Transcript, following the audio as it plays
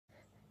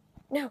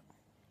No.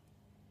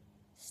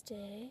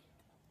 Stay.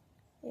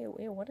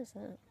 Ew, what is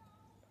that?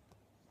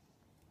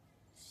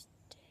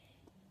 Stay.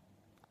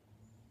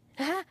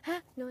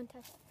 No one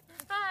touched.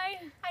 Hi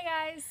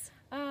guys.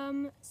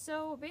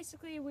 So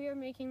basically we are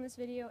making this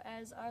video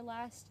as our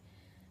last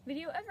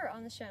video ever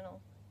on this channel.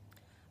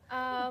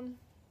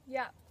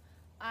 Yeah.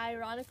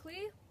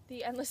 Ironically,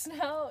 the Endless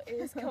Now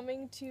is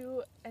coming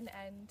to an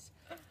end.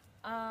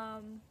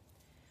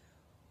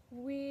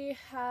 We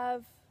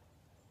have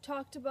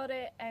talked about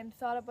it and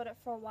thought about it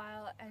for a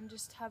while and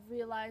just have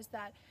realized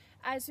that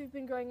as we've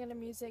been growing into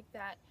music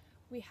that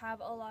we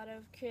have a lot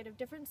of creative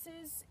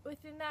differences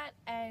within that,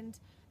 and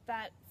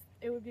that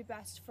it would be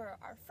best for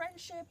our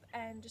friendship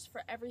and just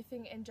for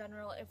everything in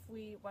general if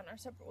we went our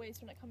separate ways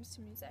when it comes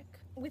to music.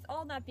 With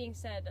all that being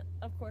said,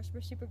 of course,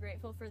 we're super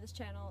grateful for this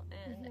channel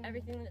and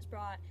everything that it's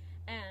brought,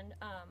 and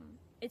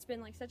it's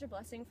been like such a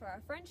blessing for our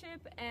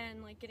friendship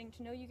and like getting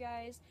to know you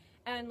guys,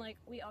 and like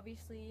we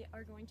obviously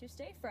are going to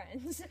stay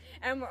friends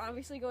and we're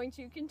obviously going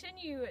to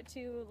continue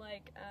to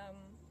like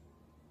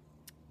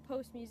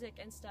post music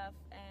and stuff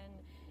and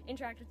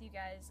interact with you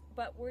guys,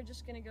 but we're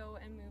just gonna go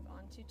and move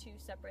on to 2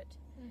 separate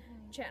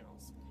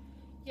channels.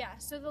 Yeah,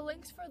 so the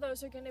links for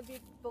those are going to be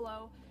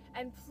below,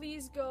 and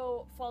please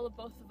go follow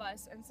both of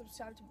us and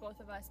subscribe to both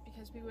of us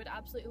because we would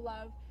absolutely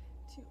love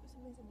to.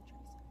 Something's in the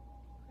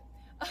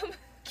trees.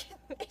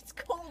 It's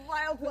called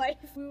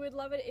wildlife. We would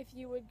love it if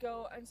you would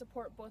go and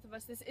support both of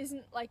us. This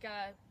isn't like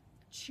a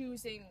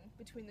choosing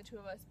between the two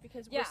of us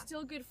because we're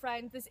still good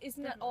friends. This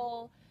isn't at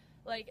all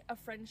like a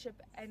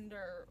friendship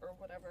ender or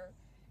whatever.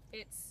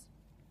 It's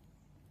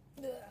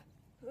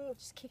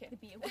just kick the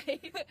bee away.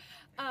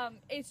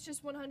 It's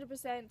just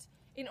 100%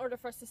 in order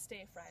for us to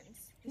stay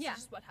friends. This is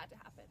just what had to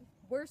happen.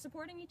 We're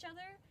supporting each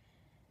other,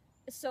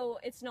 so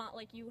it's not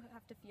like you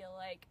have to feel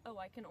like, oh,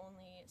 I can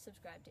only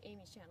subscribe to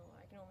Amy's channel or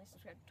I can only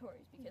subscribe to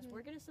Tori's, because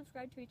we're going to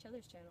subscribe to each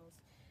other's channels.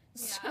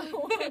 Yeah.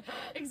 So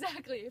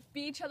exactly.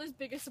 Be each other's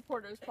biggest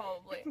supporters,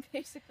 probably.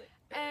 Basically.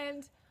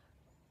 And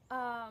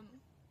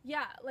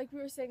yeah, like we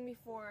were saying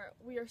before,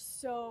 we are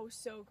so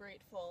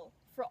grateful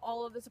for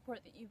all of the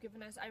support that you've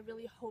given us. I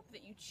really hope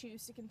that you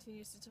choose to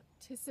continue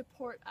to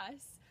support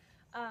us,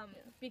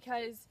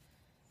 because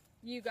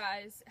you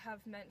guys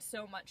have meant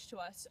so much to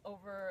us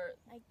over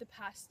like the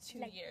past 2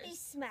 years.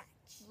 This much.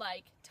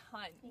 Like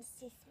tons.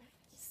 This much.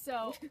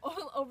 So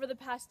all over the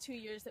past 2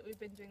 years that we've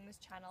been doing this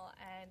channel,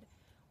 and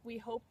we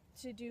hope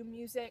to do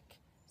music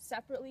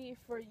separately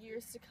for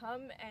years to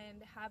come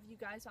and have you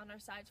guys on our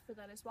sides for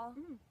that as well.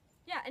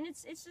 Yeah, and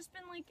it's just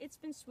been like, it's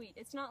been sweet.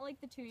 It's not like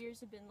the 2 years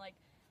have been like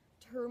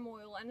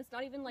turmoil, and it's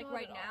not even like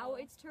right now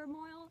it's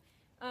turmoil.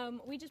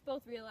 We just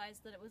both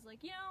realized that it was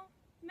like, you know,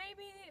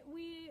 maybe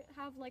we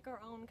have like our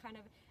own kind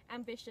of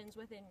ambitions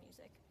within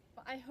music.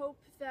 I hope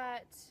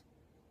that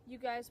you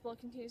guys will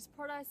continue to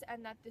support us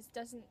and that this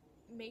doesn't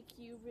make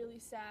you really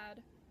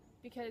sad,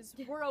 because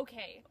we're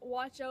okay.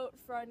 Watch out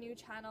for our new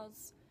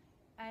channels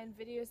and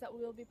videos that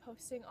we will be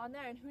posting on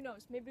there, and who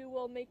knows, maybe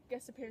we'll make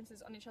guest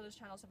appearances on each other's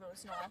channels every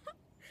once in a while.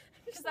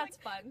 Because that's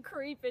fun.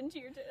 Creep into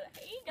your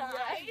hey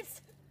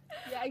guys.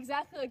 Yeah,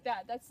 exactly like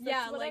that. That's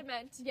what like, I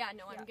meant. Yeah,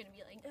 no, I'm gonna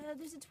be like,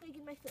 there's a twig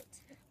in my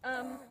foot.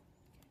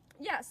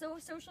 Yeah, so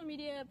social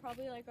media,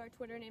 probably like our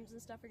Twitter names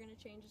and stuff are gonna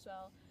change as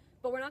well.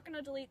 But we're not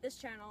gonna delete this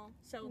channel,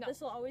 so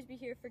this will always be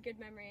here for good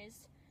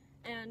memories.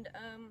 And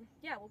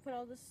yeah, we'll put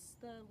all the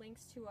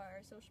links to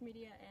our social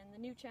media and the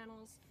new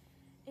channels,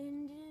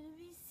 and it'll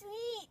be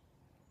sweet.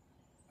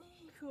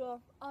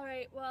 Cool.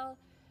 Alright, well,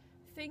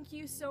 thank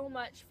you so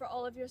much for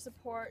all of your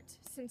support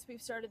since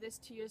we've started this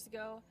 2 years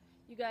ago.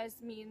 You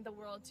guys mean the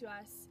world to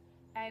us,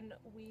 and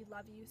we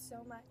love you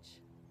so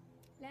much.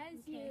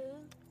 Love you.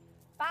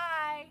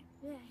 Bye!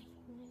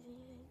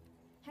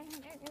 I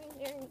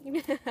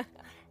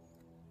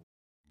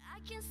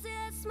can see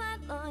a smile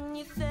on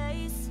your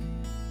face.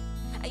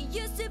 I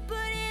used to put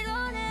it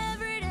on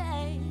every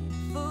day.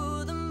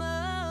 For the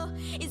more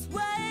is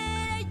what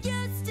I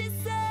used to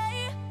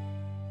say.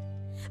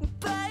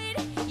 But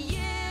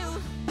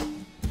you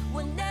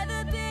will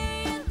never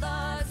be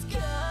lost,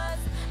 'cause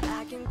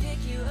I can pick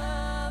you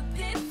up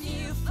if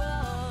you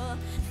fall.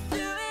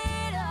 Through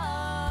it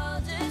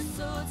all, just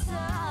so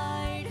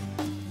tight,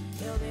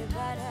 you'll be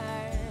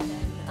better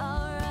than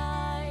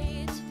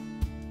alright.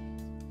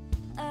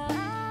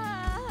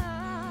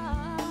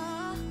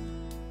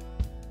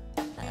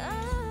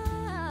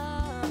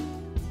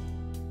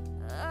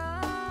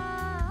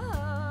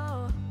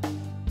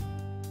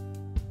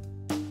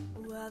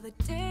 Well, the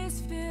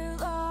days feel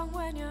long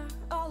when you're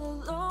all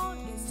alone.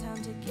 It's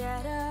time to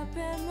get up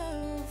and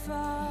move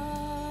on.